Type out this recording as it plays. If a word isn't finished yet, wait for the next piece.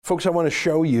Folks, I want to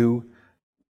show you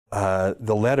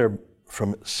the letter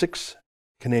from 6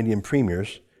 Canadian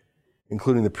premiers,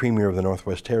 including the Premier of the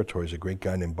Northwest Territories, a great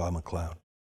guy named Bob McLeod,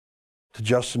 to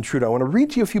Justin Trudeau. I want to read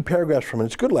to you a few paragraphs from it.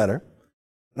 It's a good letter.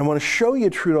 And I want to show you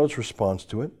Trudeau's response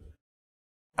to it.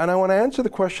 And I want to answer the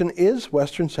question, is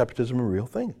Western separatism a real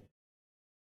thing?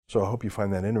 So I hope you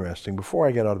find that interesting. Before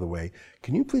I get out of the way,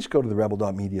 can you please go to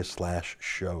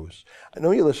therebel.media/shows? I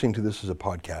know you're listening to this as a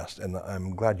podcast, and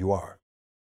I'm glad you are.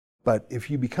 But if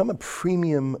you become a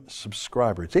premium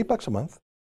subscriber, it's $8 a month,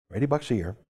 or $80 a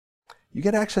year, you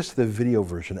get access to the video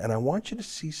version, and I want you to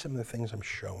see some of the things I'm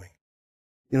showing.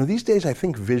 You know, these days I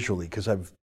think visually, because I'm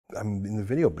in the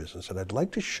video business, and I'd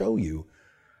like to show you,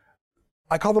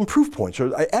 I call them proof points,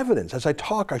 or evidence. As I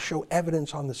talk, I show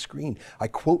evidence on the screen. I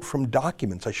quote from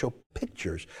documents, I show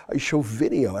pictures, I show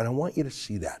video, and I want you to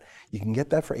see that. You can get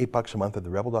that for $8 a month at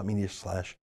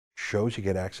therebel.media/shows. You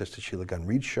get access to Sheila Gunn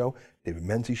Reid's show, David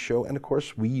Menzies' show, and of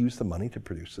course, we use the money to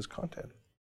produce this content.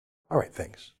 All right,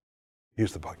 thanks.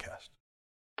 Here's the podcast.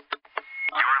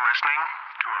 You're listening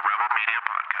to a Rebel Media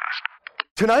podcast.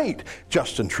 Tonight,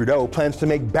 Justin Trudeau plans to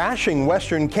make bashing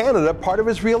Western Canada part of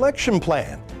his re-election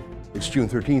plan. It's June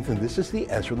 13th, and this is the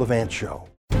Ezra Levant Show.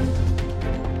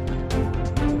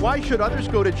 Why should others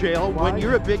go to jail when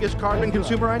you're the biggest carbon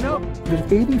consumer I know?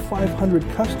 There's 8,500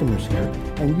 customers here,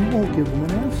 and you won't give them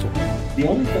an answer. The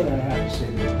only thing I have to say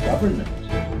to the government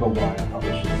about why I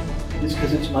publish it is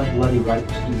because it's my bloody right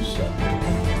to do so.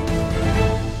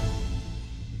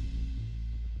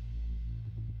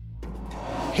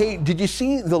 Hey, did you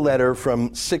see the letter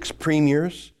from 6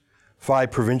 premiers,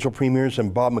 5 provincial premiers,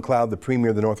 and Bob McLeod, the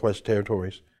Premier of the Northwest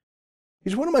Territories?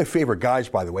 He's one of my favorite guys,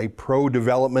 by the way,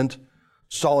 pro-development,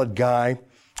 solid guy,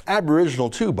 Aboriginal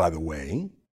too, by the way.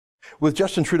 With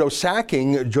Justin Trudeau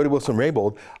sacking Jody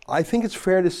Wilson-Raybould, I think it's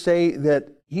fair to say that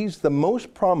he's the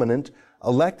most prominent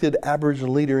elected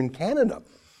Aboriginal leader in Canada,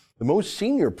 the most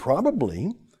senior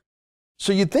probably.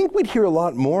 So you'd think we'd hear a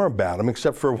lot more about him,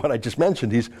 except for what I just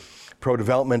mentioned. He's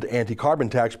pro-development, anti-carbon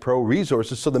tax,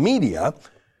 pro-resources. So the media,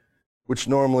 which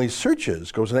normally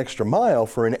searches, goes an extra mile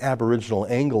for an Aboriginal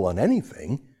angle on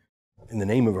anything, in the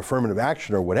name of affirmative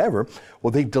action or whatever,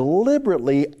 well, they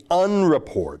deliberately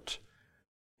unreport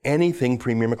anything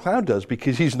Premier McLeod does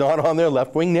because he's not on their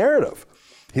left-wing narrative.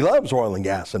 He loves oil and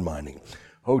gas and mining.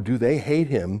 Oh, do they hate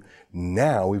him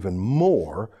now even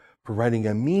more for writing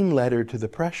a mean letter to the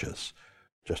precious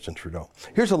Justin Trudeau?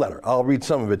 Here's a letter. I'll read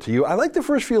some of it to you. I like the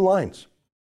first few lines.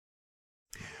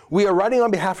 We are writing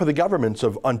on behalf of the governments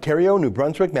of Ontario, New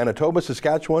Brunswick, Manitoba,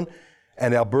 Saskatchewan,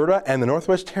 and Alberta, and the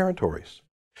Northwest Territories.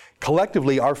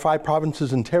 Collectively, our 5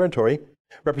 provinces and territory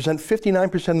represent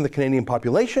 59% of the Canadian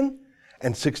population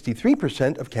and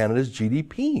 63% of Canada's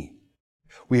GDP.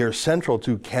 We are central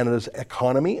to Canada's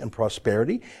economy and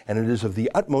prosperity, and it is of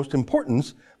the utmost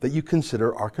importance that you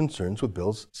consider our concerns with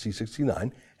Bills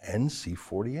C-69 and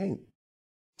C-48.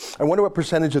 I wonder what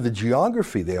percentage of the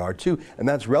geography they are too, and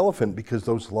that's relevant because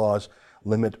those laws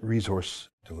limit resource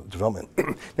development.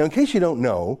 Now, in case you don't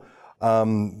know,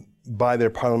 by their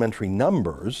parliamentary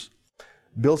numbers,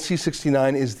 Bill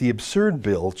C-69 is the absurd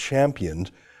bill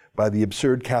championed by the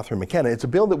absurd Catherine McKenna. It's a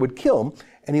bill that would kill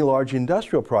any large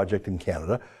industrial project in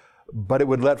Canada, but it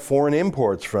would let foreign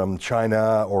imports from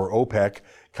China or OPEC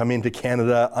come into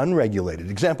Canada unregulated.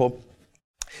 Example,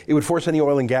 it would force any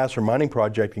oil and gas or mining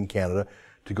project in Canada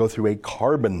to go through a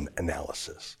carbon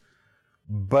analysis,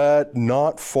 but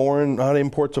not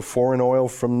imports of foreign oil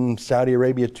from Saudi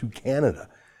Arabia to Canada.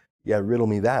 Yeah, riddle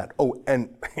me that. Oh,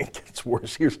 and it gets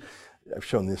worse. I've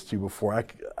shown this to you before.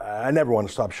 I never want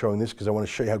to stop showing this because I want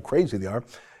to show you how crazy they are.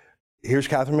 Here's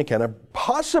Catherine McKenna,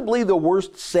 possibly the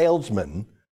worst salesman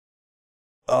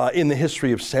in the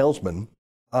history of salesmen.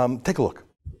 Take a look.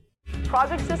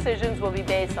 Project decisions will be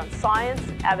based on science,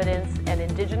 evidence, and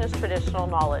Indigenous traditional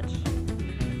knowledge.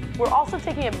 We're also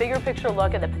taking a bigger picture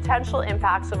look at the potential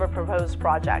impacts of a proposed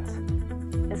project.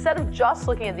 Instead of just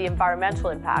looking at the environmental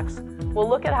impacts, we'll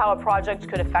look at how a project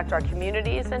could affect our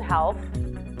communities and health,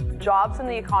 jobs and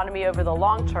the economy over the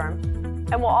long term,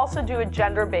 and we'll also do a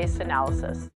gender-based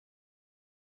analysis.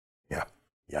 Yeah,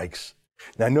 yikes.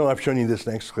 Now, I know I've shown you this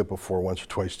next clip before once or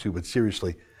twice too, but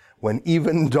seriously, when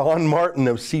even Don Martin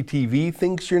of CTV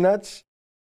thinks you're nuts,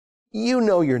 you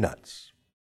know you're nuts.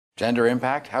 Gender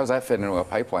impact? How does that fit into a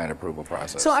pipeline approval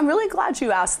process? So I'm really glad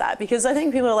you asked that, because I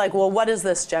think people are like, well, what is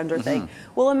this gender thing?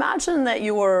 Well, imagine that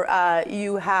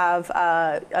you have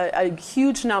a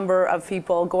huge number of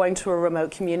people going to a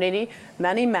remote community,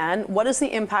 many men. What is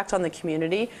the impact on the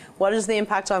community? What is the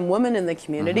impact on women in the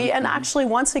community? And actually,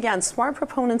 once again, smart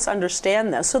proponents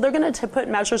understand this. So they're going to put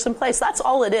measures in place. That's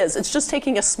all it is. It's just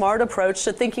taking a smart approach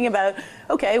to thinking about,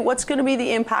 okay, what's going to be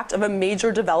the impact of a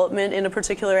major development in a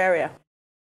particular area?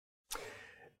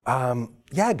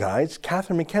 Yeah, guys,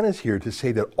 Catherine McKenna's here to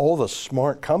say that all the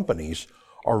smart companies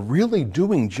are really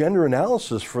doing gender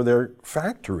analysis for their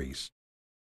factories.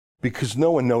 Because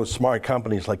no one knows smart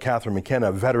companies like Catherine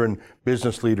McKenna, veteran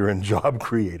business leader and job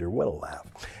creator. What a laugh.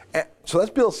 So that's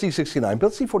Bill C-69.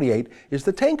 Bill C-48 is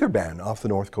the tanker ban off the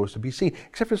north coast of BC,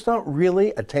 except it's not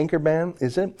really a tanker ban,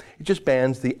 is it? It just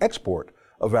bans the export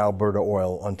of Alberta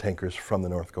oil on tankers from the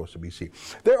north coast of BC.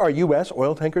 There are U.S.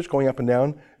 oil tankers going up and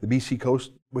down the BC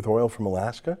coast with oil from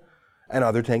Alaska, and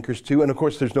other tankers too. And of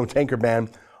course, there's no tanker ban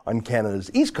on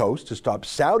Canada's east coast to stop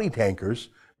Saudi tankers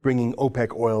bringing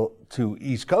OPEC oil to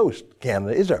East Coast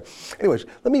Canada, is there? Anyways,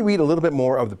 let me read a little bit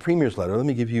more of the Premier's letter. Let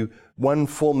me give you 1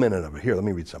 full minute of it. Here, let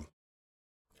me read some.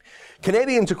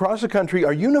 Canadians across the country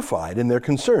are unified in their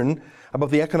concern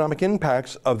about the economic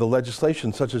impacts of the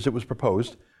legislation such as it was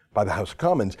proposed by the House of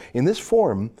Commons. In this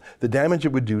form, the damage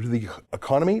it would do to the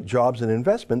economy, jobs, and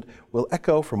investment will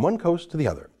echo from one coast to the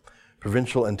other.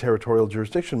 Provincial and territorial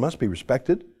jurisdiction must be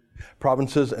respected.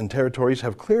 Provinces and territories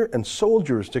have clear and sole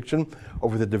jurisdiction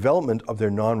over the development of their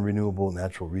non-renewable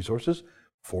natural resources,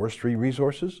 forestry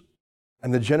resources,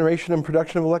 and the generation and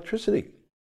production of electricity.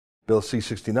 Bill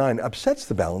C-69 upsets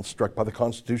the balance struck by the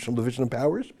constitutional division of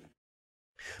powers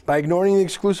by ignoring the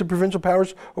exclusive provincial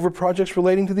powers over projects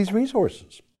relating to these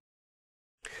resources.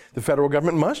 The federal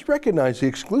government must recognize the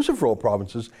exclusive role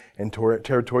provinces and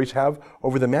territories have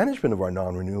over the management of our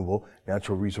non-renewable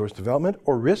natural resource development,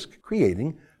 or risk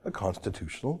creating a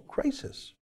constitutional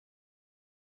crisis.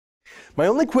 My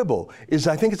only quibble is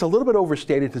I think it's a little bit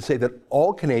overstated to say that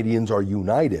all Canadians are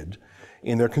united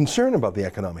in their concern about the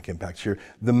economic impacts here.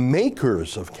 The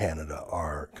makers of Canada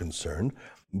are concerned,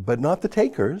 but not the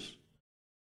takers,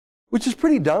 which is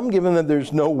pretty dumb given that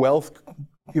there's no wealth.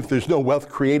 If there's no wealth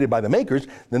created by the makers,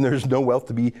 then there's no wealth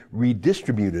to be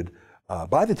redistributed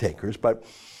by the takers. But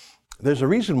there's a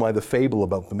reason why the fable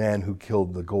about the man who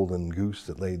killed the golden goose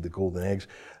that laid the golden eggs,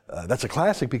 that's a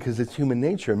classic because it's human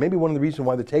nature. And maybe one of the reasons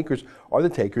why the takers are the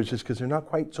takers is because they're not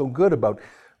quite so good about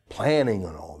planning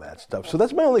and all that stuff. So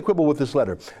that's my only quibble with this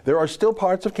letter. There are still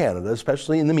parts of Canada,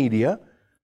 especially in the media,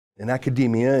 in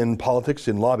academia, in politics,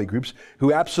 in lobby groups,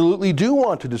 who absolutely do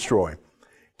want to destroy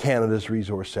Canada's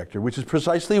resource sector, which is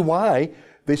precisely why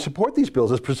they support these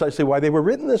bills. It's precisely why they were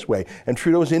written this way. And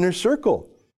Trudeau's inner circle,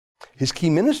 his key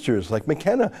ministers like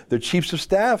McKenna, their chiefs of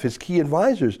staff, his key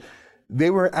advisors, they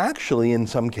were actually, in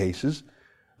some cases,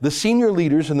 the senior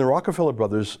leaders in the Rockefeller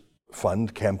Brothers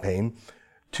Fund campaign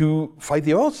to fight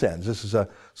the oil sands. This is a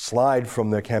slide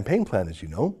from their campaign plan, as you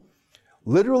know.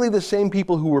 Literally the same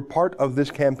people who were part of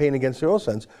this campaign against the oil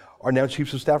sands are now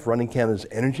chiefs of staff running Canada's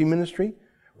energy ministry,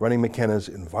 running McKenna's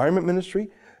environment ministry,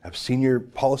 have senior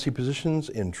policy positions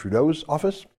in Trudeau's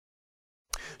office.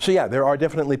 So yeah, there are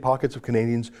definitely pockets of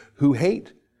Canadians who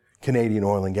hate Canadian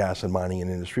oil and gas and mining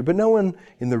and industry, but no one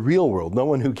in the real world, no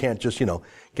one who can't just,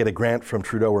 get a grant from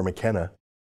Trudeau or McKenna.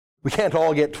 We can't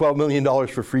all get $12 million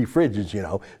for free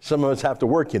fridges, Some of us have to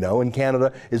work, and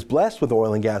Canada is blessed with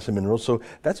oil and gas and minerals, so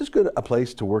that's as good a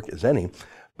place to work as any.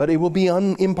 But it will be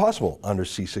impossible under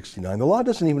C-69. The law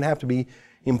doesn't even have to be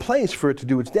in place for it to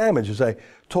do its damage. As I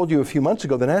told you a few months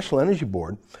ago, the National Energy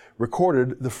Board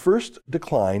recorded the first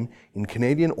decline in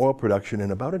Canadian oil production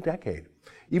in about a decade.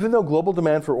 Even though global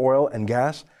demand for oil and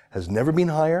gas has never been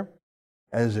higher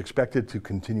and is expected to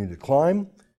continue to climb,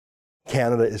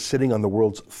 Canada is sitting on the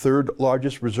world's third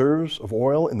largest reserves of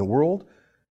oil in the world.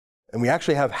 And we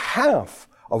actually have half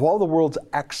of all the world's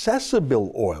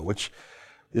accessible oil, which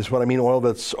is what I mean, oil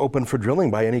that's open for drilling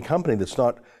by any company, that's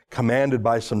not commanded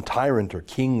by some tyrant or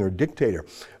king or dictator.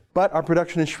 But our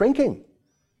production is shrinking.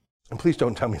 And please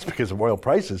don't tell me it's because of oil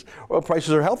prices. Oil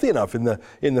prices are healthy enough in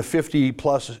the 50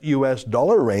 plus US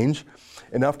dollar range,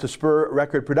 enough to spur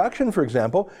record production, for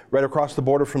example, right across the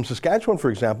border from Saskatchewan,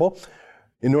 for example,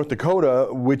 in North Dakota,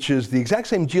 which is the exact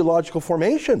same geological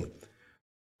formation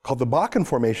called the Bakken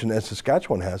Formation as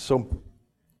Saskatchewan has. So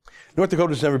North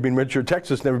Dakota's never been richer,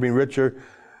 Texas never been richer,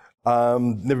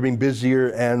 never been busier,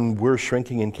 and we're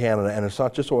shrinking in Canada. And it's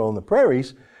not just oil in the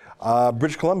prairies.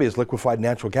 British Columbia's liquefied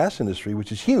natural gas industry,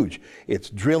 which is huge. It's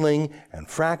drilling and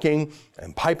fracking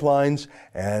and pipelines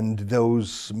and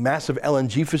those massive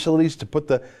LNG facilities to put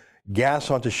the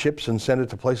gas onto ships and send it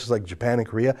to places like Japan and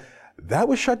Korea. That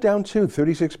was shut down too.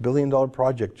 $36 billion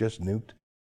project just nuked.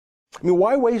 I mean,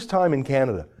 why waste time in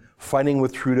Canada fighting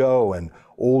with Trudeau and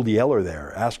old Yeller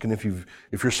there, asking if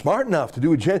you're smart enough to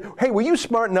do hey, were you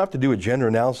smart enough to do a gender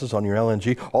analysis on your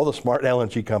LNG? All the smart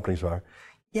LNG companies are.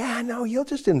 Yeah, no, you'll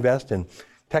just invest in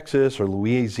Texas or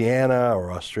Louisiana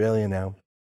or Australia now.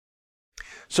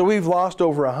 So we've lost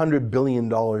over $100 billion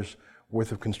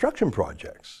worth of construction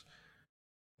projects.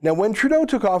 Now, when Trudeau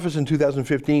took office in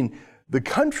 2015, the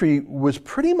country was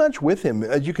pretty much with him.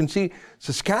 As you can see,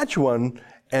 Saskatchewan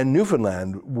and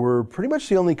Newfoundland were pretty much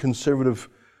the only conservative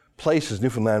places.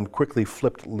 Newfoundland quickly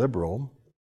flipped liberal.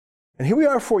 And here we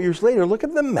are 4 years later. Look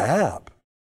at the map.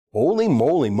 Holy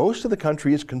moly, most of the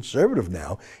country is conservative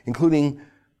now, including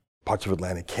parts of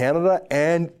Atlantic Canada,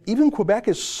 and even Quebec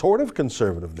is sort of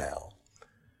conservative now.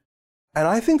 And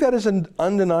I think that is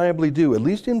undeniably due, at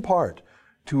least in part,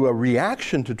 to a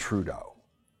reaction to Trudeau.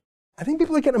 I think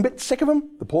people are getting a bit sick of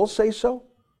him. The polls say so.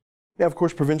 Yeah, of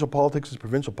course, provincial politics is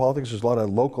provincial politics. There's a lot of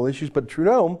local issues, but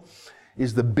Trudeau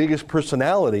is the biggest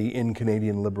personality in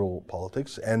Canadian Liberal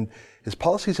politics, and his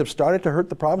policies have started to hurt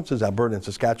the provinces, Alberta and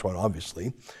Saskatchewan,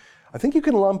 obviously. I think you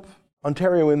can lump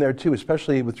Ontario in there too,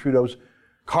 especially with Trudeau's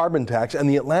carbon tax and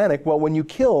the Atlantic. Well, when you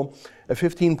kill a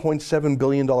 $15.7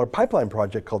 billion pipeline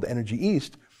project called Energy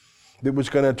East that was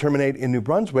going to terminate in New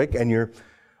Brunswick, and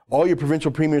all your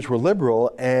provincial premiers were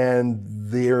Liberal, and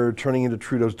they're turning into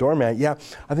Trudeau's doormat. Yeah,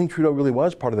 I think Trudeau really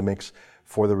was part of the mix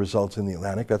for the results in the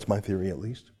Atlantic. That's my theory, at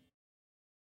least.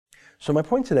 So my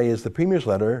point today is the Premier's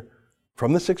letter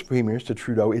from the 6 premiers to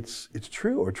Trudeau, it's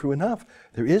true or true enough.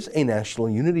 There is a national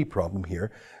unity problem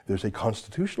here. There's a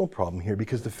constitutional problem here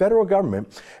because the federal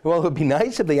government, well, it would be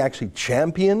nice if they actually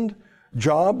championed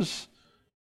jobs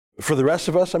for the rest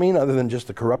of us, other than just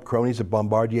the corrupt cronies of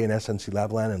Bombardier and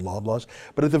SNC-Lavalin and Loblaws.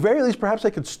 But at the very least, perhaps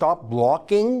they could stop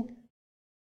blocking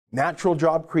natural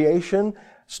job creation,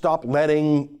 stop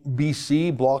letting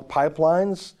BC block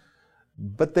pipelines.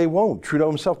 But they won't. Trudeau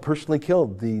himself personally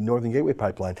killed the Northern Gateway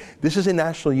pipeline. This is a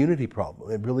national unity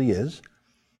problem. It really is.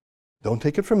 Don't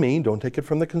take it from me. Don't take it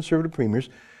from the Conservative premiers.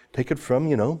 Take it from,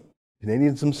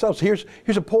 Canadians themselves. Here's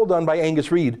a poll done by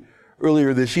Angus Reid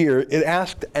earlier this year. It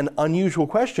asked an unusual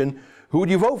question. Who would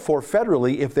you vote for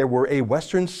federally if there were a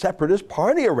Western separatist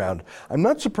party around? I'm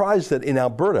not surprised that in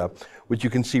Alberta, which you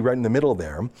can see right in the middle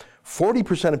there,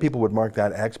 40% of people would mark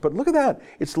that X, but look at that.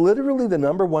 It's literally the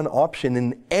number one option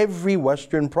in every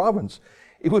Western province.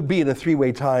 It would be in a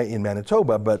 3-way tie in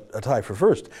Manitoba, but a tie for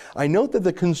first. I note that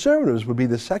the Conservatives would be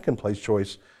the second place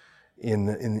choice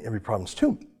in every province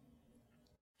too.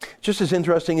 Just as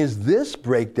interesting is this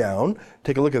breakdown.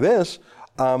 Take a look at this.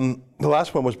 The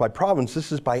last one was by province.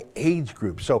 This is by age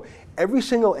group. So every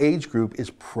single age group is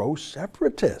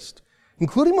pro-separatist,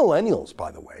 including millennials,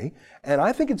 by the way. And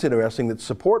I think it's interesting that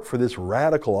support for this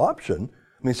radical option,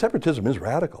 separatism is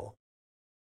radical,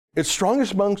 it's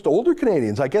strongest amongst older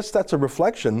Canadians. I guess that's a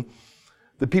reflection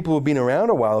that people who have been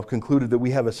around a while have concluded that we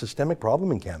have a systemic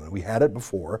problem in Canada. We had it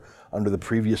before under the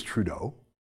previous Trudeau.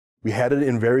 We had it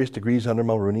in various degrees under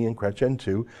Mulroney and Chrétien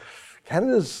too.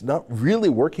 Canada's not really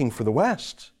working for the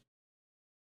West.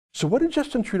 So what did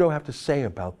Justin Trudeau have to say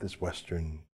about this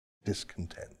Western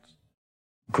discontent?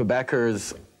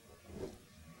 Quebecers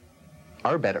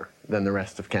are better than the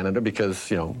rest of Canada because,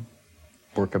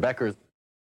 we're Quebecers.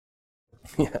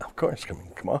 Yeah, of course.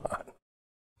 Come on.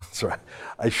 That's right.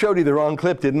 I showed you the wrong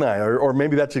clip, didn't I? Or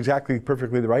maybe that's exactly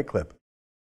perfectly the right clip.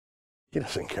 He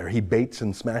doesn't care. He baits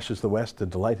and smashes the West to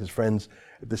delight his friends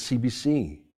at the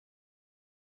CBC.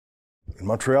 In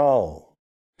Montreal,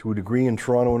 to a degree in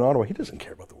Toronto and Ottawa. He doesn't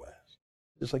care about the West.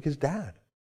 Just like his dad.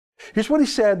 Here's what he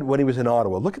said when he was in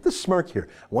Ottawa. Look at the smirk here.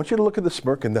 I want you to look at the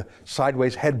smirk and the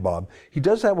sideways head bob. He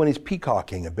does that when he's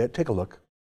peacocking a bit. Take a look.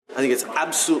 I think it's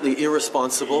absolutely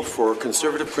irresponsible for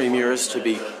Conservative premiers to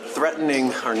be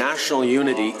threatening our national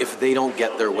unity if they don't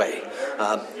get their way.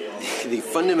 The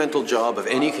fundamental job of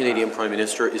any Canadian Prime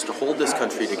Minister is to hold this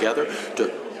country together,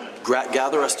 to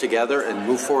gather us together and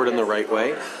move forward in the right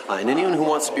way. And anyone who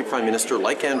wants to be Prime Minister,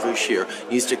 like Andrew Scheer,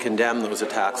 needs to condemn those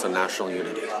attacks on national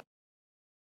unity.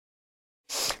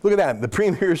 Look at that. The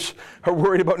premiers are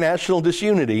worried about national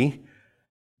disunity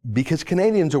because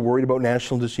Canadians are worried about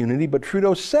national disunity. But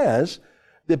Trudeau says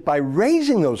that by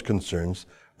raising those concerns,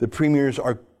 the premiers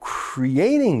are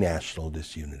creating national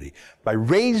disunity. By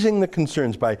raising the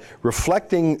concerns, by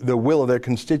reflecting the will of their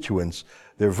constituents,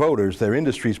 their voters, their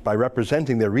industries, by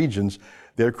representing their regions,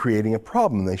 they're creating a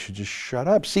problem. They should just shut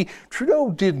up. See,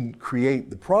 Trudeau didn't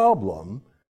create the problem.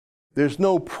 There's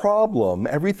no problem.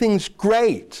 Everything's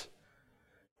great.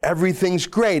 everything's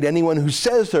great. Anyone who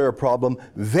says they're a problem,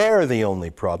 they're the only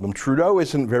problem. Trudeau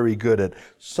isn't very good at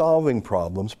solving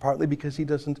problems, partly because he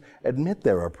doesn't admit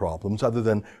there are problems, other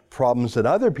than problems that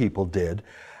other people did.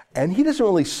 And he doesn't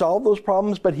really solve those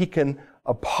problems, but he can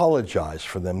apologize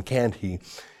for them, can't he?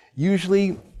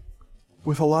 Usually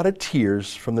with a lot of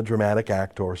tears from the dramatic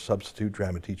actor or substitute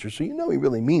drama teacher, so you know he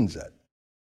really means it.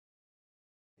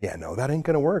 Yeah, no, that ain't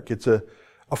going to work. It's a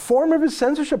form of his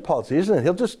censorship policy, isn't it?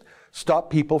 He'll just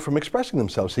stop people from expressing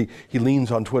themselves. He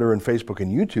leans on Twitter and Facebook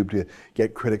and YouTube to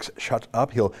get critics shut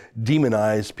up. He'll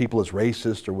demonize people as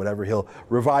racist or whatever. He'll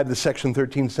revive the Section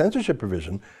 13 censorship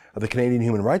provision of the Canadian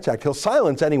Human Rights Act. He'll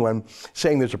silence anyone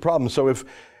saying there's a problem. So if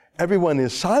everyone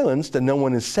is silenced and no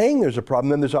one is saying there's a problem,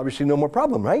 then there's obviously no more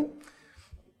problem, right?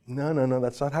 No,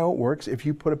 that's not how it works. If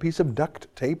you put a piece of duct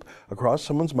tape across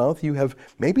someone's mouth, you have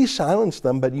maybe silenced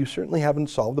them, but you certainly haven't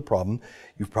solved the problem.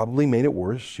 You've probably made it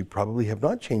worse. You probably have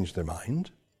not changed their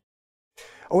mind.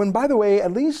 Oh, and by the way,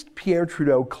 at least Pierre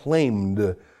Trudeau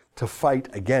claimed to fight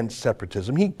against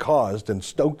separatism. He caused and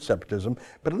stoked separatism,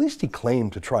 but at least he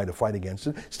claimed to try to fight against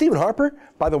it. Stephen Harper,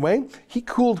 by the way, he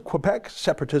cooled Quebec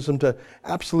separatism to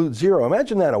absolute zero.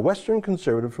 Imagine that, a Western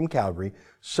conservative from Calgary,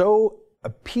 so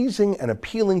appeasing and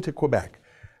appealing to Quebec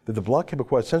that the Bloc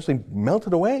Québécois essentially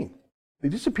melted away. They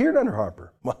disappeared under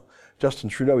Harper. Well, Justin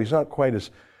Trudeau, he's not quite as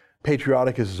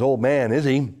patriotic as his old man, is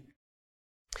he?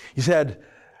 He said,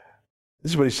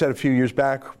 this is what he said a few years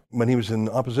back when he was in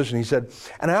opposition. He said,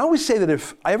 and I always say that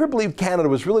if I ever believed Canada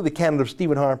was really the Canada of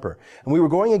Stephen Harper, and we were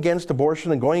going against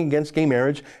abortion and going against gay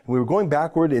marriage, and we were going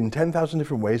backward in 10,000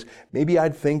 different ways, maybe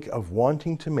I'd think of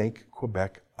wanting to make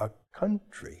Quebec a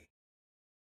country.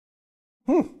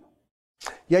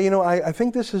 Yeah, you know, I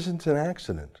think this isn't an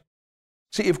accident.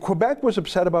 See, if Quebec was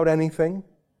upset about anything,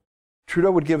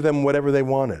 Trudeau would give them whatever they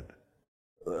wanted.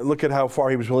 Look at how far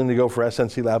he was willing to go for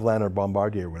SNC-Lavalin or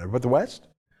Bombardier or whatever. But the West,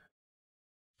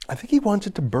 I think he wants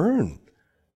it to burn.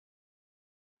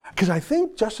 Because I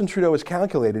think Justin Trudeau has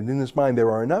calculated in his mind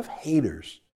there are enough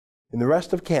haters in the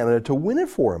rest of Canada to win it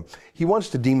for him. He wants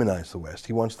to demonize the West.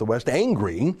 He wants the West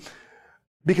angry,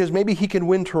 because maybe he can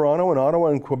win Toronto and Ottawa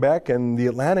and Quebec and the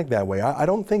Atlantic that way. I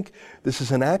don't think this is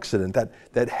an accident.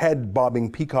 That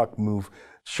head-bobbing peacock move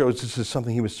shows this is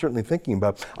something he was certainly thinking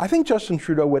about. I think Justin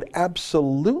Trudeau would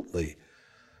absolutely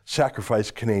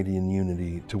sacrifice Canadian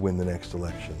unity to win the next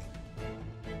election.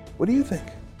 What do you think?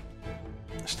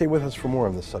 Stay with us for more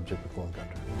on this subject with Lorne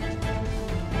Gunter.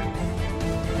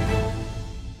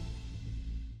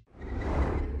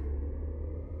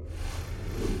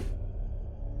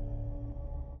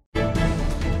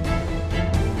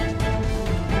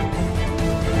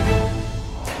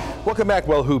 Welcome back.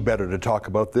 Well, who better to talk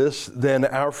about this than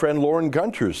our friend Lorne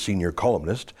Gunter, senior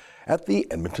columnist at the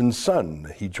Edmonton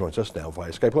Sun. He joins us now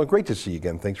via Skype. Well, great to see you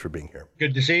again. Thanks for being here.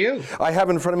 Good to see you. I have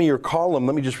in front of me your column.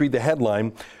 Let me just read the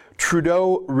headline.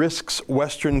 Trudeau risks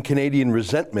Western Canadian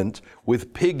resentment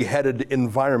with pig-headed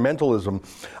environmentalism.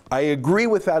 I agree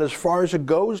with that as far as it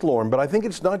goes, Lorne, but I think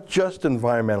it's not just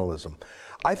environmentalism.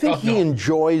 I think he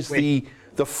enjoys the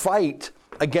fight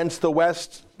against the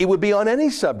West. It would be on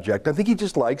any subject. I think he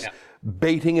just likes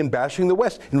baiting and bashing the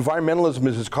West. Environmentalism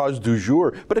is his cause du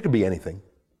jour, but it could be anything.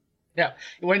 Yeah.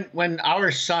 When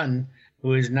our son,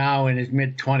 who is now in his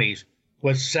mid-20s,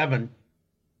 was 7,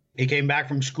 he came back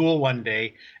from school one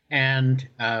day, and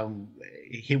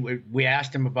we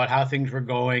asked him about how things were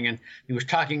going, and he was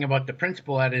talking about the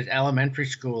principal at his elementary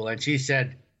school, and he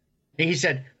said,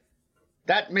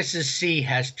 that Mrs. C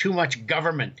has too much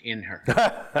government in her.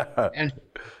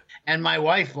 And my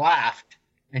wife laughed,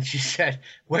 and she said,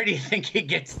 where do you think he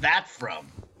gets that from?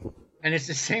 And it's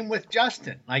the same with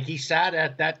Justin. Like, he sat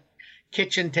at that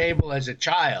kitchen table as a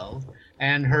child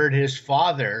and heard his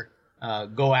father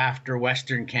go after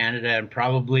Western Canada and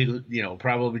probably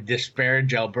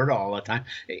disparage Alberta all the time.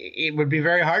 It would be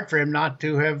very hard for him not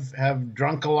to have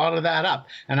drunk a lot of that up.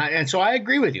 And so I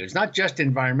agree with you. It's not just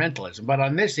environmentalism, but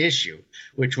on this issue,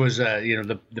 which was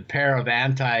the pair of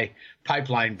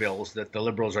anti-pipeline bills that the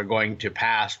Liberals are going to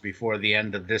pass before the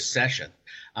end of this session,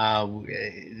 I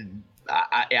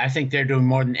think they're doing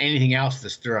more than anything else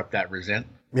to stir up that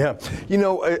resentment. Yeah. You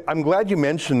know, I'm glad you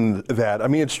mentioned that. I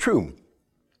mean, it's true.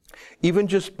 Even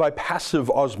just by passive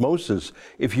osmosis,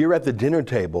 if you're at the dinner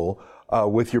table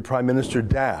with your Prime Minister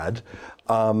dad,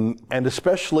 and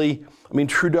especially, I mean,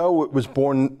 Trudeau was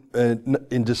born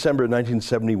in December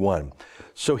 1971,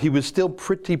 so he was still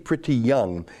pretty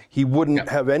young. He wouldn't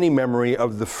have any memory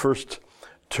of the first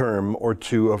term or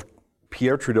two of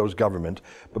Pierre Trudeau's government.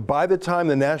 But by the time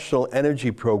the National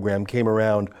Energy Program came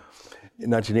around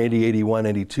in 1980, 81,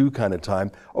 82 kind of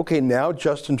time, okay, now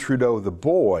Justin Trudeau, the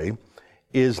boy,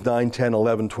 is 9, 10,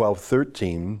 11, 12,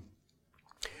 13.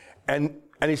 And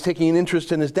he's taking an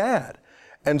interest in his dad.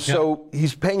 And so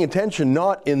he's paying attention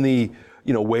not in the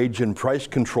wage and price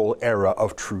control era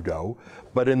of Trudeau,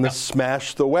 but in the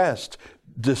smash the West,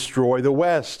 destroy the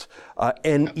West,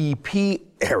 NEP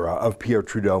era of Pierre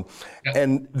Trudeau.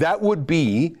 And that would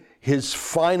be his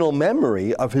final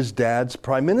memory of his dad's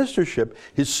prime ministership,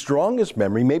 his strongest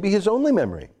memory, maybe his only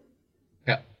memory.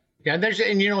 Yeah, there's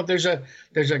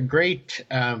a great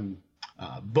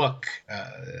book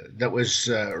that was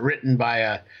written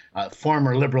by a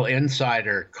former Liberal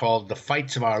insider called The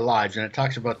Fights of Our Lives, and it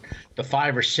talks about the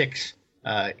 5 or 6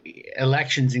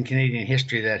 elections in Canadian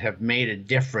history that have made a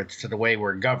difference to the way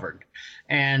we're governed.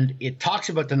 And it talks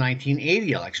about the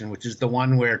 1980 election, which is the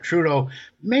one where Trudeau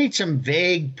made some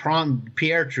vague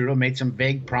Pierre Trudeau made some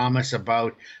vague promise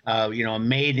about, a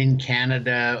made in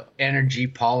Canada energy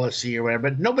policy or whatever,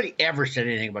 but nobody ever said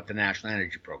anything about the National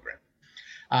Energy Program.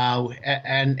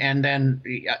 And then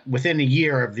within a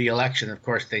year of the election, of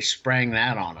course, they sprang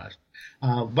that on us.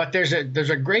 But there's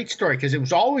a great story, because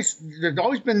there's always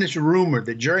been this rumor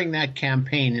that during that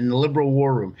campaign in the Liberal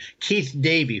War Room, Keith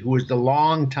Davey, who was the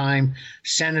longtime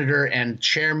senator and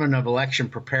chairman of election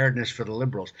preparedness for the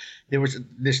Liberals, there was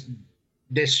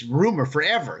this rumor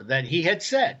forever that he had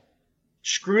said,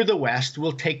 "Screw the West,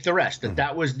 we'll take the rest."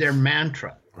 That was their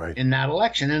mantra in that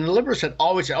election, and the Liberals had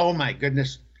always said, "Oh my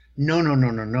goodness, no,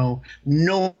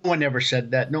 no one ever said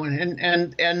that." No,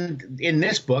 and in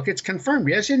this book, it's confirmed.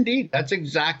 Yes, indeed, that's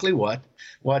exactly what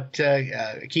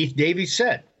Keith Davies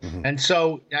said. And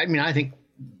so, I mean, I think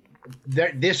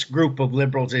this group of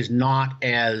Liberals is not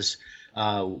as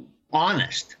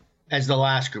honest as the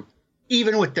last group,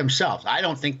 even with themselves. I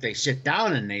don't think they sit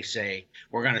down and they say,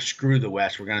 "We're going to screw the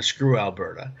West, we're going to screw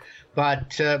Alberta,"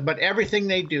 but everything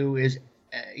they do is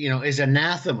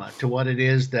anathema to what it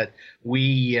is that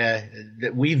we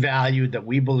value, that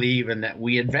we believe, and that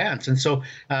we advance. And so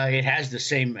it has the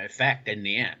same effect in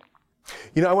the end.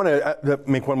 I want to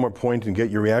make one more point and get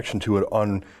your reaction to it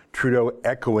on Trudeau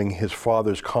echoing his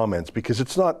father's comments, because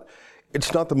it's not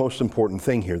the most important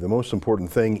thing here. The most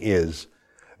important thing is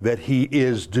that he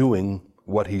is doing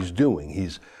what he's doing.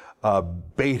 He's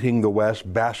baiting the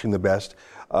West, bashing the West.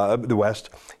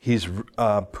 He's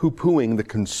poo-pooing the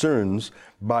concerns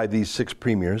by these 6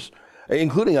 premiers,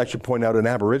 including, I should point out, an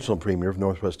Aboriginal premier of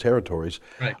Northwest Territories.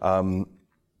 Right.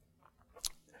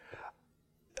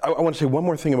 I want to say one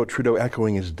more thing about Trudeau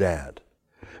echoing his dad,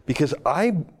 because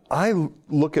I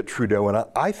look at Trudeau and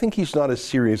I think he's not a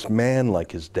serious man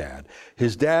like his dad.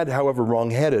 His dad, however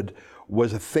wrong-headed,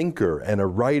 was a thinker and a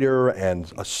writer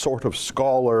and a sort of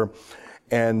scholar.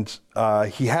 And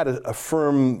he had a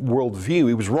firm worldview.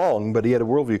 He was wrong, but he had a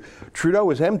worldview. Trudeau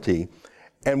was empty.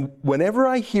 And whenever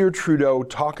I hear Trudeau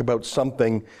talk about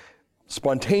something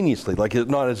spontaneously, like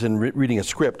not as in reading a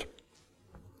script,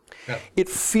 it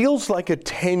feels like a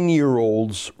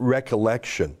 10-year-old's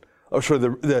recollection, or sort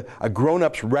of a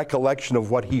grown-up's recollection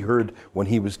of what he heard when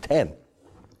he was 10.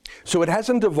 So it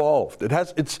hasn't evolved.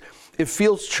 It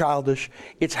feels childish.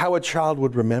 It's how a child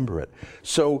would remember it.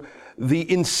 So the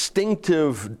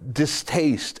instinctive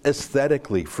distaste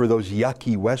aesthetically for those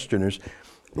yucky Westerners.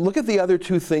 Look at the other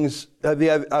 2 things,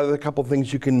 the other couple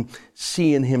things you can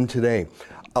see in him today.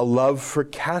 A love for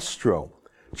Castro,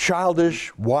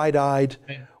 childish, wide-eyed.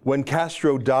 When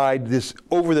Castro died, this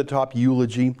over-the-top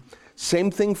eulogy.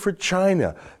 Same thing for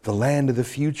China, the land of the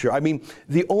future. I mean,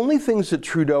 the only things that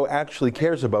Trudeau actually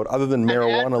cares about, other than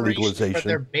marijuana legalization, for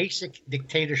their basic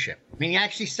dictatorship. I mean, he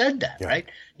actually said that, right?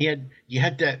 You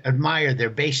had to admire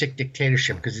their basic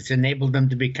dictatorship because it's enabled them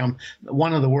to become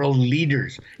one of the world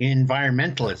leaders in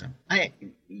environmentalism.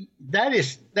 That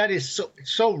is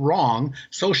so wrong,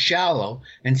 so shallow,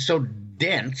 and so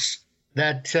dense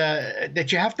that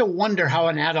you have to wonder how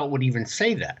an adult would even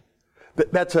say that.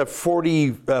 That's a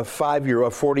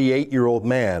 48-year-old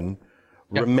man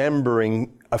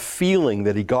remembering a feeling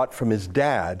that he got from his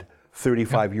dad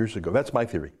 35 years ago. That's my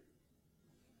theory.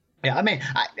 Yeah, I mean,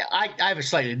 I have a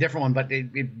slightly different one, but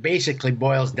it basically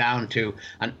boils down to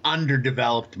an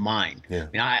underdeveloped mind. Yeah.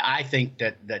 I think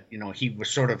that he was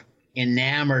sort of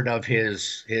enamored of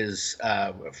his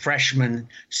freshman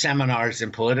seminars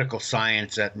in political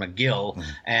science at McGill,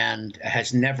 and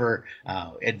has never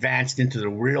advanced into the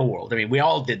real world. I mean, we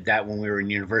all did that when we were in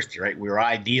university, right? We were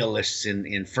idealists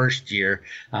in first year.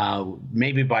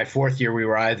 Maybe by 4th year, we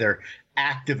were either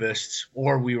activists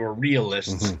or we were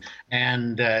realists.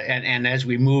 And as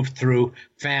we moved through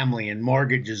family and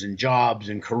mortgages and jobs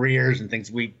and careers and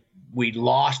things, we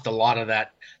lost a lot of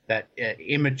that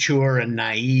immature and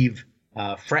naive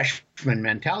freshman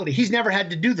mentality. He's never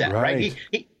had to do that, right?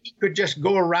 could just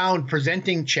go around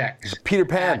presenting checks. Peter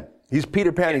Pan. He's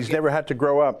Peter Pan. He's never had to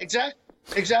grow up.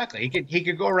 Exactly. He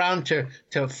could go around to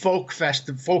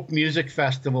folk music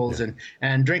festivals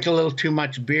and drink a little too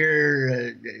much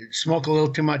beer, smoke a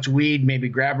little too much weed, maybe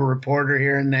grab a reporter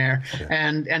here and there. Yeah.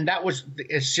 And that was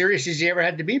as serious as he ever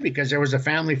had to be, because there was a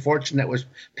family fortune that was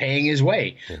paying his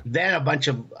way. Yeah. Then a bunch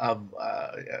of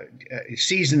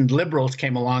seasoned liberals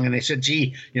came along and they said,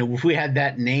 gee, if we had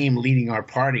that name leading our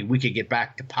party, we could get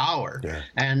back to power. Yeah.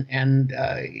 And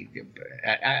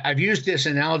I've used this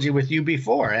analogy with you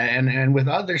before, and with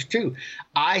others too.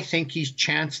 I think he's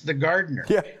Chance the Gardener.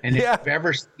 Yeah. And if you've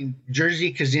ever seen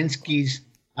Jerzy Kaczynski's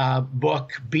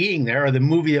book Being There, or the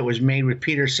movie that was made with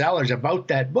Peter Sellers about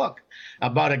that book,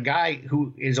 about a guy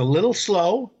who is a little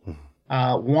slow,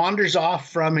 wanders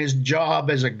off from his job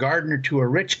as a gardener to a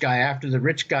rich guy after the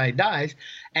rich guy dies,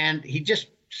 and he just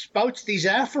spouts these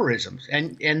aphorisms,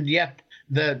 and yet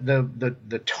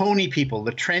the Tony people,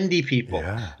 the trendy people,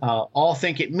 all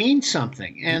think it means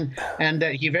something, and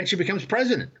that he eventually becomes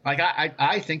president. Like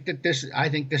I think this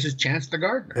is Chance the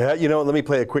Gardener. Yeah, let me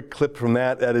play a quick clip from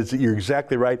that. That is, you're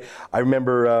exactly right. I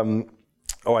remember.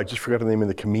 I just forgot the name of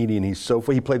the comedian. He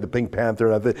played the Pink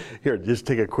Panther. Here, just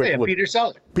take a quick look. Peter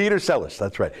Sellers. Peter Sellers,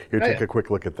 that's right. Here, take a quick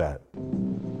look at that.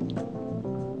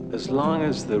 As long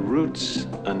as the roots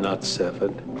are not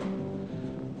severed,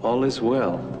 all is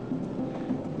well.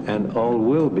 And all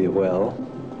will be well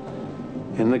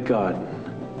in the garden.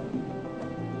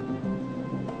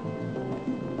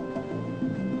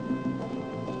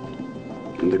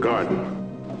 In the garden.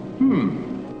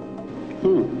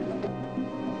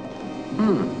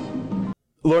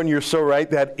 Lauren, you're so right.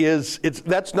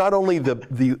 That's not only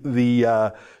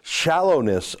the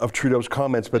shallowness of Trudeau's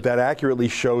comments, but that accurately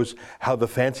shows how the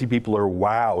fancy people are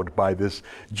wowed by this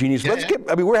genius.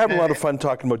 We're having a lot of fun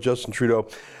talking about Justin Trudeau.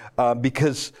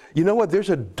 Because you know what?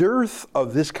 There's a dearth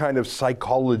of this kind of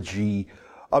psychology,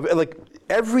 of like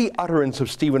every utterance of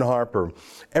Stephen Harper,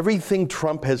 everything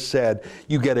Trump has said.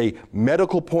 You get a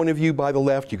medical point of view by the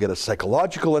left, you get a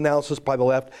psychological analysis by the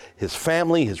left, his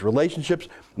family, his relationships.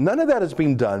 None of that has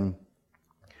been done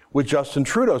with Justin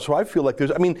Trudeau. So I feel like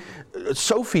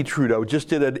Sophie Trudeau just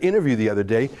did an interview the other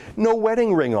day, no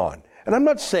wedding ring on. And I'm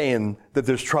not saying that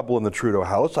there's trouble in the Trudeau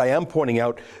house. I am pointing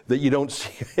out that you don't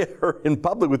see her in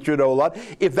public with Trudeau a lot.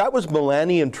 If that was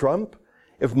Melania Trump,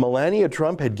 if Melania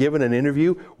Trump had given an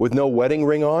interview with no wedding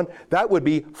ring on, that would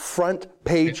be front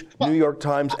page New York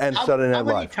Times and Saturday Night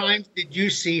Live. How many times did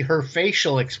you see her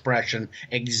facial expression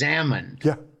examined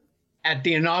at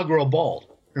the inaugural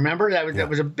ball? Remember? That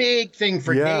was a big thing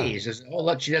for days.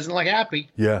 Look, she doesn't look happy.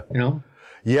 Yeah.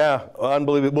 Yeah,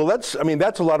 unbelievable. Well, that's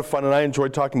a lot of fun, and I enjoy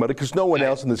talking about it because no one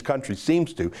else in this country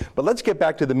seems to. But let's get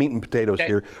back to the meat and potatoes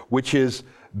here, which is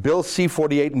Bill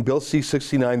C-48 and Bill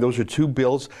C-69. Those are two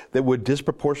bills that would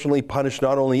disproportionately punish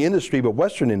not only industry, but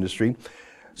Western industry.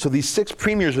 So these 6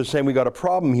 premiers are saying we got a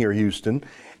problem here, Houston,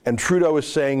 and Trudeau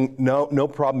is saying, no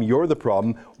problem, you're the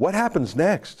problem. What happens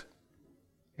next?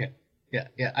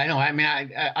 Yeah, I know. I mean,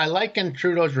 I liken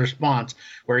Trudeau's response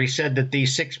where he said that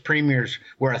these 6 premiers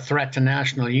were a threat to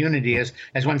national unity as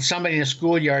when somebody in a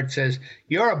schoolyard says,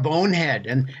 you're a bonehead,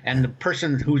 and the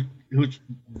person who's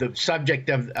the subject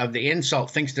of the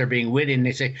insult thinks they're being witty, and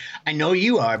they say, I know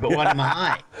you are, but what am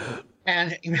I?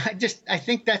 And I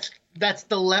think that's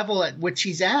the level at which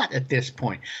he's at this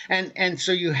point. And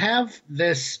so you have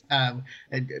this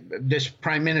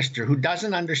prime minister who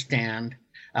doesn't understand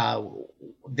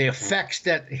the effects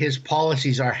that his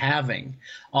policies are having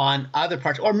on other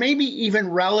parts, or maybe even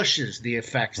relishes the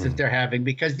effects that they're having,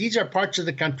 because these are parts of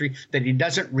the country that he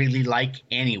doesn't really like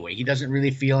anyway. He doesn't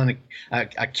really feel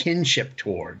a kinship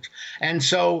towards. And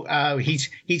so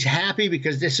he's happy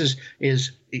because this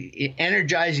is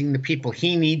energizing the people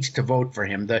he needs to vote for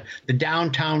him. The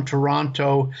downtown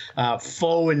Toronto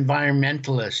faux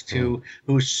environmentalist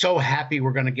who's so happy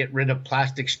we're going to get rid of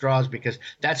plastic straws because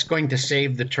that's going to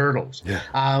save the turtles. Yeah.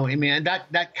 I mean,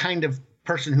 that kind of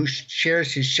person who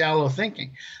shares his shallow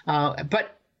thinking.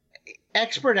 But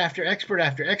expert after expert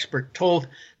after expert told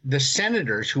the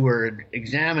senators who were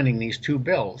examining these 2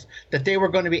 bills that they were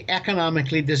going to be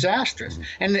economically disastrous.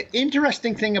 And the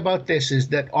interesting thing about this is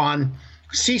that on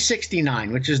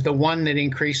C-69, which is the one that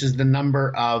increases the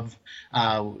number of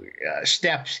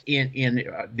steps in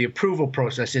the approval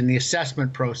process, in the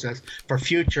assessment process for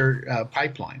future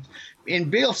pipelines. In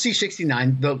Bill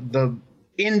C-69, the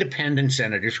independent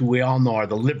senators, who we all know are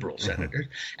the liberal senators,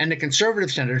 and the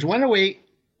conservative senators went away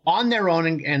on their own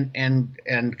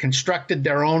and constructed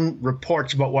their own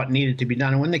reports about what needed to be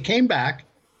done. And when they came back,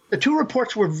 the 2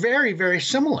 reports were very, very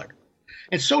similar.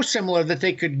 and so similar that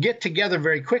they could get together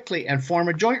very quickly and form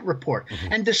a joint report.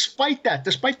 And despite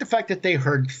the fact that they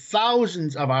heard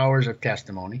thousands of hours of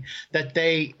testimony, that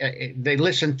they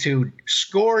listened to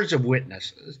scores of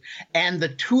witnesses, and the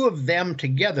two of them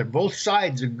together, both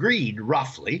sides agreed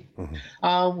roughly.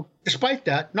 Despite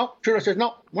that, no, Trudeau says,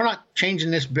 no, we're not changing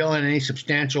this bill in any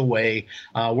substantial way.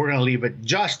 We're going to leave it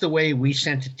just the way we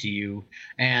sent it to you,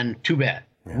 and too bad.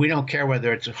 Yeah. We don't care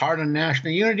whether it's hard on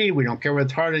national unity. We don't care whether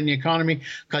it's hard on the economy,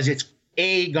 because it's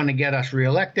A, going to get us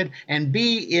reelected, and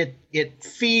B, it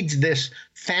feeds this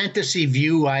fantasy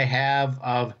view I have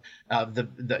of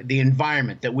the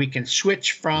environment, that we can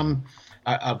switch from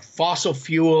a fossil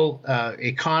fuel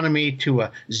economy to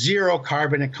a zero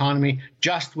carbon economy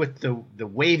just with the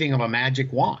waving of a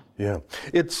magic wand. Yeah,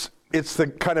 it's the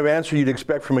kind of answer you'd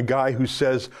expect from a guy who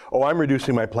says, oh, I'm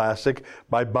reducing my plastic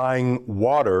by buying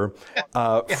water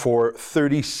for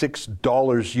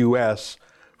 $36 US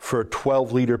for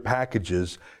 12-liter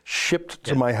packages shipped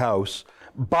to my house,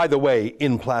 by the way,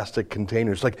 in plastic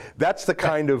containers. Like, that's the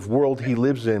kind of world he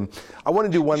lives in. I want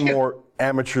to do one more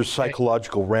amateur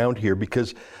psychological round here,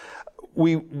 because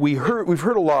we've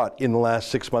heard a lot in the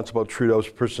last 6 months about Trudeau's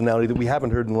personality that we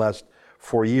haven't heard in the last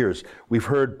 4 years.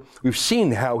 We've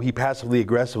seen how he passively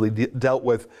aggressively dealt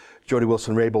with Jody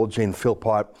Wilson-Raybould, Jane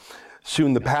Philpott.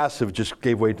 Soon the passive just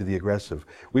gave way to the aggressive.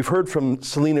 We've heard from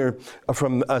Selena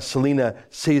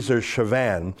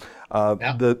Caesar-Chavannes,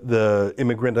 the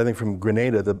immigrant, I think from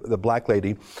Grenada, the black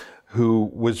lady, who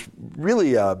was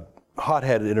really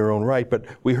hot-headed in her own right. But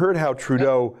we heard how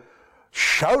Trudeau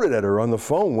shouted at her on the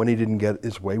phone when he didn't get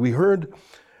his way. We heard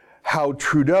how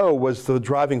Trudeau was the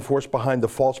driving force behind the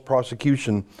false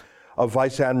prosecution of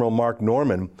Vice Admiral Mark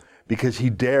Norman because he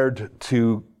dared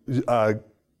to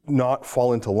not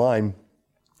fall into line.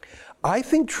 I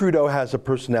think Trudeau has a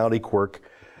personality quirk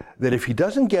that if he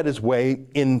doesn't get his way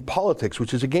in politics,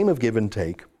 which is a game of give and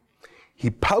take, he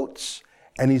pouts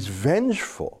and he's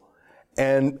vengeful.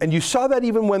 And you saw that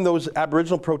even when those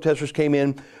Aboriginal protesters came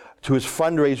in to his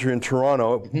fundraiser in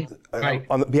Toronto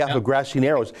on behalf of Grassy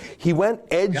Narrows. He went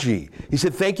edgy. He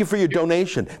said, thank you for your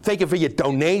donation. Thank you for your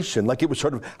donation. Like it was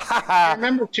sort of, ha ha.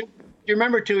 You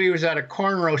remember too, he was at a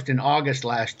corn roast in August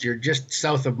last year, just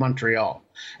south of Montreal.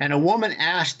 And a woman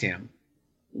asked him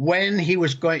when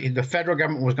the federal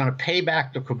government was going to pay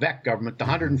back the Quebec government the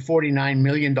 $149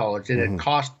 million it had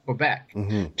cost Quebec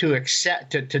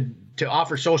to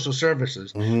offer social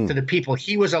services to the people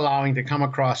he was allowing to come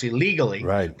across illegally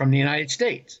from the United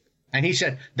States. And he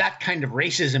said, that kind of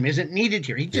racism isn't needed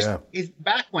here. His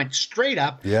back went straight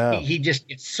up. He just,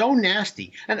 it's so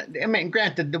nasty. And I mean,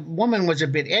 granted, the woman was a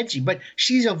bit edgy, but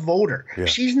she's a voter.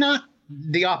 She's not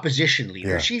the opposition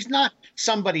leader. She's not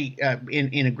somebody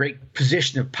in a great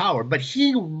position of power, but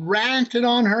he ranted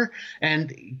on her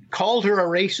and called her a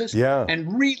racist.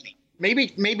 And really,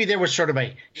 maybe there was sort of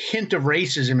a hint of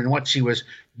racism in what she was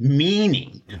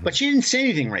meaning, but she didn't say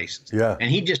anything racist. And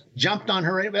he just jumped on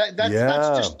her. That's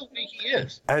just the way he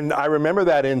is. And I remember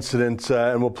that incident,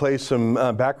 and we'll play some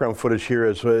background footage here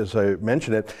as I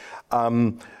mention it.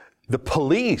 The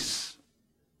police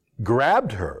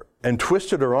grabbed her and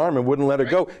twisted her arm and wouldn't let her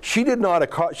go. She did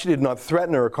not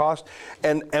threaten or accost.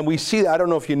 And we see, I don't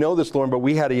know if you know this, Lauren, but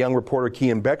we had a young reporter,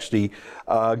 Kian Bexley,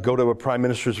 go to a Prime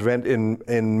Minister's event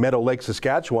in Meadow Lake,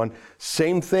 Saskatchewan.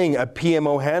 Same thing, a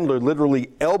PMO handler literally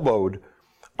elbowed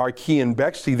our Kian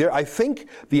Bexley there. I think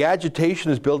the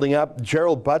agitation is building up.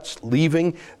 Gerald Butt's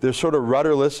leaving. They're sort of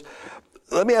rudderless.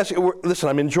 Let me ask you, listen,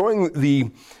 I'm enjoying the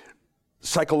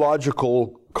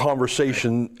psychological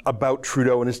conversation about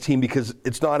Trudeau and his team because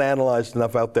it's not analyzed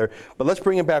enough out there. But let's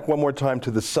bring it back one more time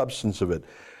to the substance of it.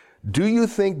 Do you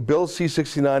think Bill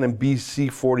C-69 and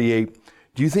BC 48,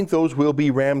 do you think those will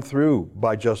be rammed through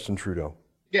by Justin Trudeau?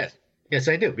 Yes,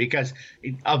 I do, because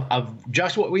of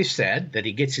just what we said, that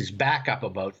he gets his back up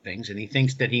about things and he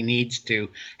thinks that he needs to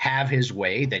have his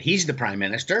way, that he's the prime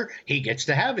minister, he gets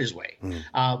to have his way.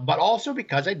 But also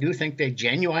because I do think they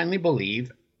genuinely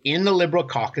believe in the Liberal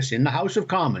caucus, in the House of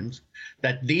Commons,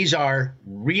 that these are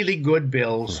really good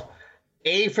bills,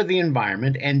 A, for the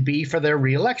environment, and B, for their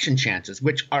re-election chances,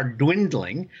 which are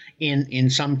dwindling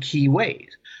in some key ways.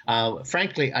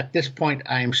 Frankly, at this point,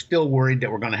 I am still worried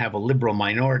that we're going to have a Liberal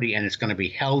minority and it's going to be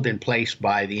held in place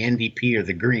by the NDP or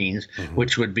the Greens,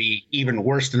 which would be even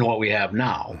worse than what we have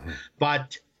now.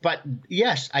 But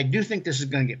yes, I do think this is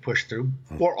going to get pushed through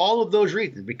for all of those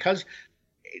reasons, because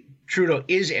Trudeau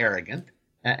is arrogant,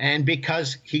 and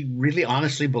because he really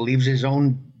honestly believes his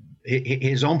own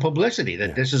his own publicity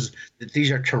that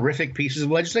these are terrific pieces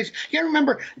of legislation. You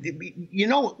remember, you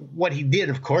know what he did,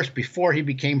 of course, before he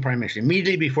became prime minister.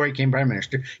 Immediately before he became prime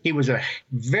minister, he was a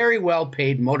very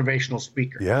well-paid motivational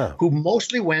speaker who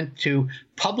mostly went to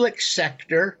public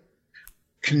sector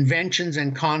conventions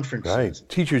and conferences. Right,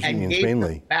 teachers' and unions gave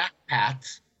mainly. them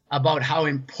backpats about how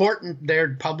important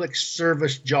their public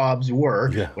service jobs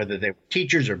were, whether they were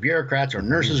teachers or bureaucrats or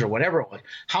nurses or whatever it was,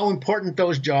 how important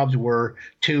those jobs were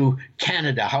to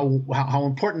Canada, how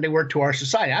important they were to our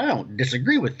society. I don't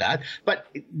disagree with that, but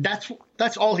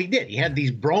that's all he did. He had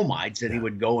these bromides that he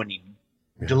would go and he'd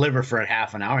deliver for a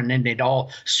half an hour, and then they'd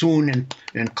all swoon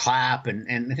and clap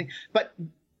and think. But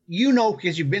you know,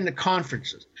 because you've been to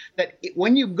conferences, that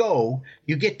when you go,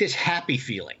 you get this happy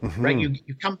feeling, right? You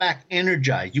come back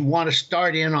energized. You want to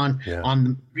start in on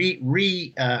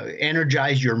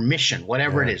energize your mission,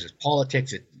 whatever it is. It's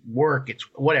politics, it's work, it's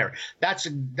whatever. That's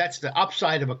the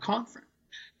upside of a conference.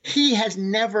 He has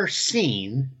never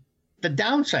seen the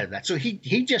downside of that. So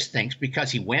he just thinks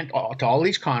because he went to all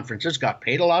these conferences, got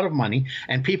paid a lot of money,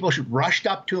 and people rushed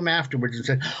up to him afterwards and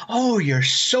said, "Oh, you're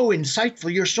so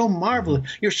insightful. You're so marvelous.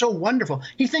 You're so wonderful."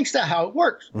 He thinks that's how it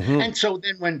works. And so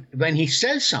then when he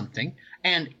says something,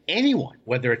 and anyone,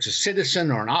 whether it's a citizen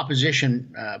or an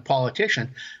opposition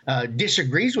politician,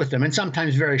 disagrees with them, and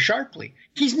sometimes very sharply,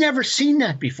 he's never seen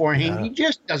that before. He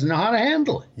just doesn't know how to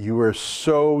handle it. You are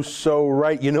so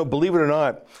right. You know, believe it or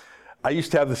not, I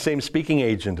used to have the same speaking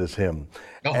agent as him.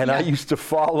 I used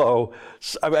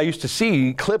to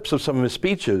see clips of some of his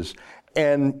speeches,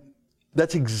 and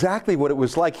that's exactly what it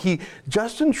was like.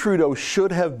 Justin Trudeau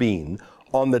should have been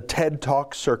on the TED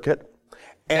Talk circuit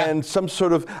and some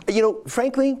sort of,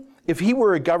 frankly, if he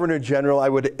were a governor general, I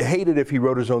would hate it if he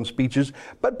wrote his own speeches,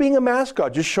 but being a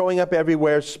mascot, just showing up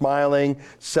everywhere, smiling,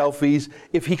 selfies,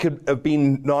 if he could have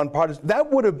been nonpartisan,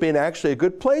 that would have been actually a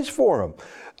good place for him.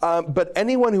 But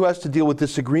anyone who has to deal with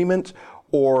disagreement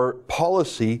or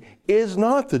policy is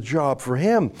not the job for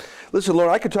him. Listen,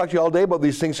 Lauren, I could talk to you all day about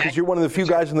these things because you're one of the few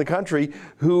guys in the country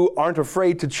who aren't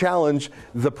afraid to challenge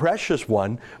the precious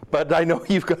one, but I know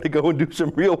you've got to go and do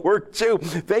some real work too.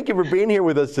 Thank you for being here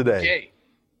with us today. Jay.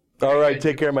 All right,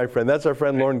 take care, my friend. That's our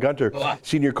friend Lauren Gunter,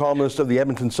 senior columnist of the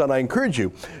Edmonton Sun. I encourage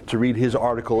you to read his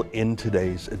article in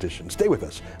today's edition. Stay with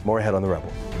us. More ahead on The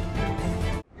Rebel.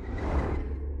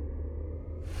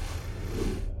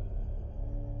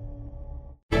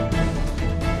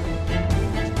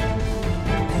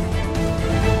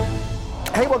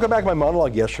 Hey, welcome back to my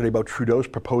monologue yesterday about Trudeau's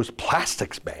proposed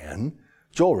plastics ban.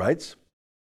 Joel writes,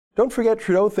 "Don't forget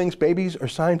Trudeau thinks babies are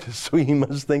scientists, so he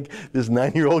must think this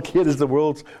 9-year-old kid is the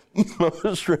world's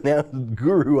most renowned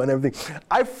guru on everything."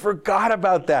 I forgot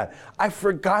about that.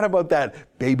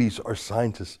 Babies are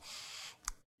scientists.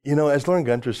 You know, as Lauren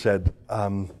Gunter said,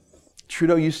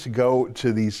 Trudeau used to go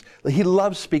to these, he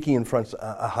loves speaking in front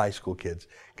of high school kids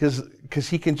because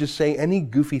he can just say any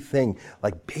goofy thing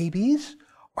like, babies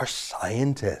are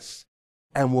scientists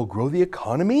and will grow the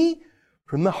economy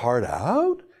from the heart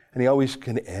out. And he always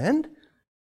can end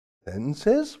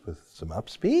sentences with some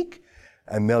upspeak,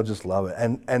 and they'll just love it.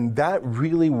 And that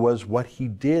really was what he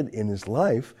did in his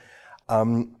life.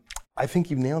 I think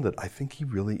you nailed it. I think he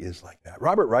really is like that.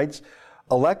 Robert writes,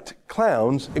 "Elect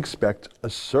clowns expect a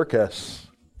circus."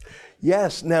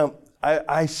 Yes, now,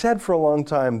 I said for a long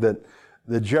time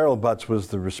that Gerald Butts was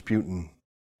the Rasputin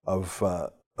of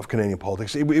Canadian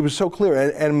politics. It was so clear.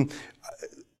 And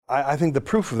I think the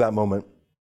proof of that moment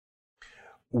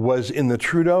was in the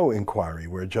Trudeau inquiry,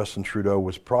 where Justin Trudeau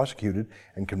was prosecuted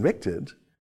and convicted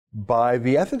by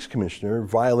the Ethics Commissioner,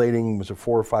 violating, was it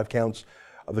 4 or 5 counts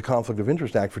of the Conflict of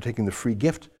Interest Act for taking the free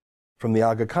gift from the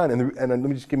Aga Khan. And let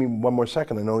me just give me one more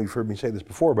second. I know you've heard me say this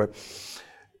before, but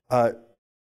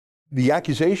the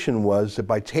accusation was that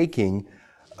by taking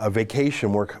a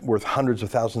vacation worth hundreds of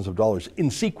thousands of dollars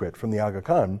in secret from the Aga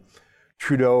Khan,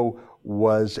 Trudeau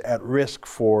was at risk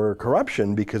for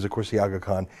corruption because, of course, the Aga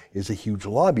Khan is a huge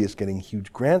lobbyist getting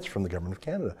huge grants from the government of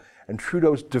Canada. And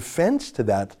Trudeau's defense to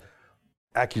that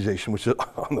accusation, which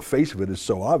on the face of it is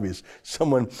so obvious,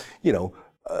 someone,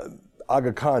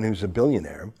 Aga Khan, who's a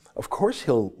billionaire, of course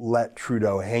he'll let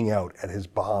Trudeau hang out at his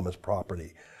Bahamas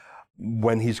property.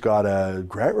 When he's got a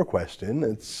grant request in,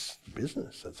 it's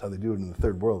business. That's how they do it in the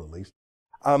third world, at least.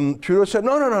 Trudeau said,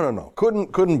 no,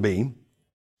 couldn't be,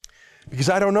 because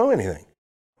I don't know anything.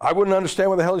 I wouldn't understand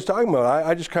what the hell he's talking about.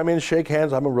 I just come in and shake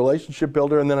hands. I'm a relationship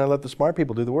builder, and then I let the smart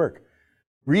people do the work.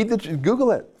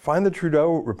 Google it. Find the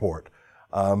Trudeau report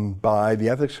by the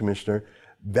Ethics Commissioner.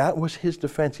 That was his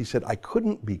defense. He said, I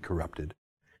couldn't be corrupted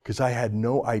because I had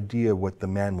no idea what the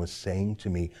man was saying to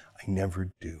me. I never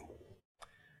do.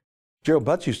 Gerald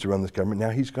Butts used to run this government. Now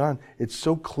he's gone. It's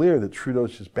so clear that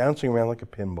Trudeau's just bouncing around like a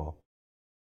pinball.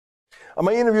 On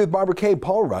my interview with Barbara Kay,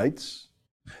 Paul writes,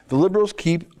 the Liberals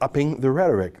keep upping the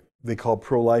rhetoric they call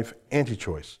pro-life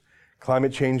anti-choice.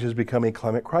 Climate change has become a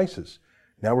climate crisis.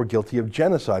 Now we're guilty of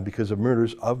genocide because of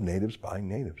murders of natives by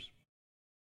natives.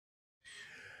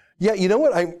 Yeah, you know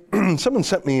what? Someone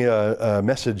sent me a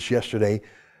message yesterday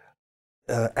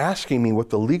asking me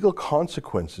what the legal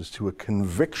consequences to a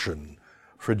conviction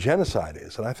for genocide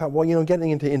is. And I thought, well, you know,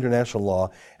 getting into international law,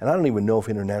 and I don't even know if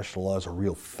international law is a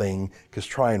real thing, because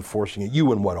try enforcing it,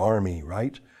 you and what army,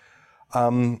 right?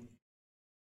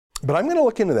 But I'm going to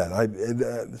look into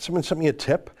that. Someone sent me a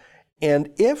tip,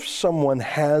 and if someone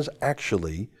has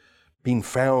actually been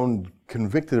found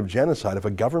convicted of genocide, if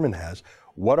a government has,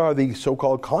 what are the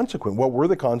so-called consequences? What were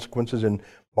the consequences in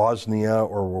Bosnia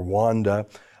or Rwanda?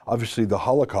 Obviously, the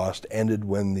Holocaust ended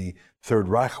when the Third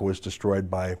Reich was destroyed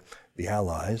by the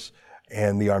Allies,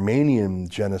 and the Armenian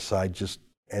genocide just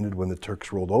ended when the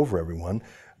Turks rolled over everyone.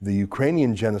 The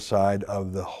Ukrainian genocide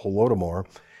of the Holodomor,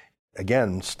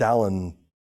 again, Stalin,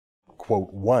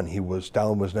 quote, won.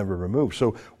 Stalin was never removed.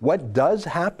 So what does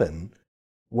happen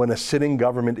when a sitting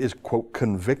government is, quote,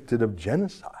 convicted of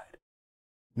genocide?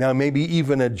 Now, maybe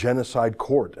even a genocide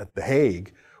court at The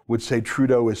Hague would say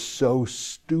Trudeau is so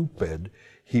stupid,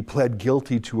 he pled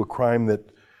guilty to a crime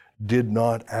that did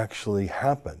not actually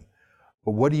happen.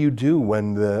 But what do you do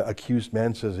when the accused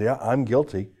man says, yeah, I'm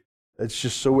guilty? It's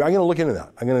just so, I'm going to look into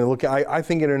that. I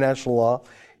think international law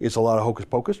is a lot of hocus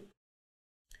pocus.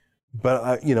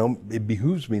 But, you know, it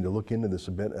behooves me to look into this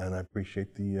a bit, and I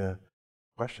appreciate the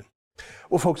question.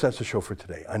 Well, folks, that's the show for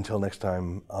today. Until next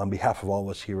time, on behalf of all of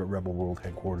us here at Rebel World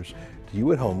Headquarters, to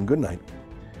you at home, good night,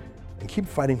 and keep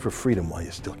fighting for freedom while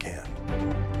you still can.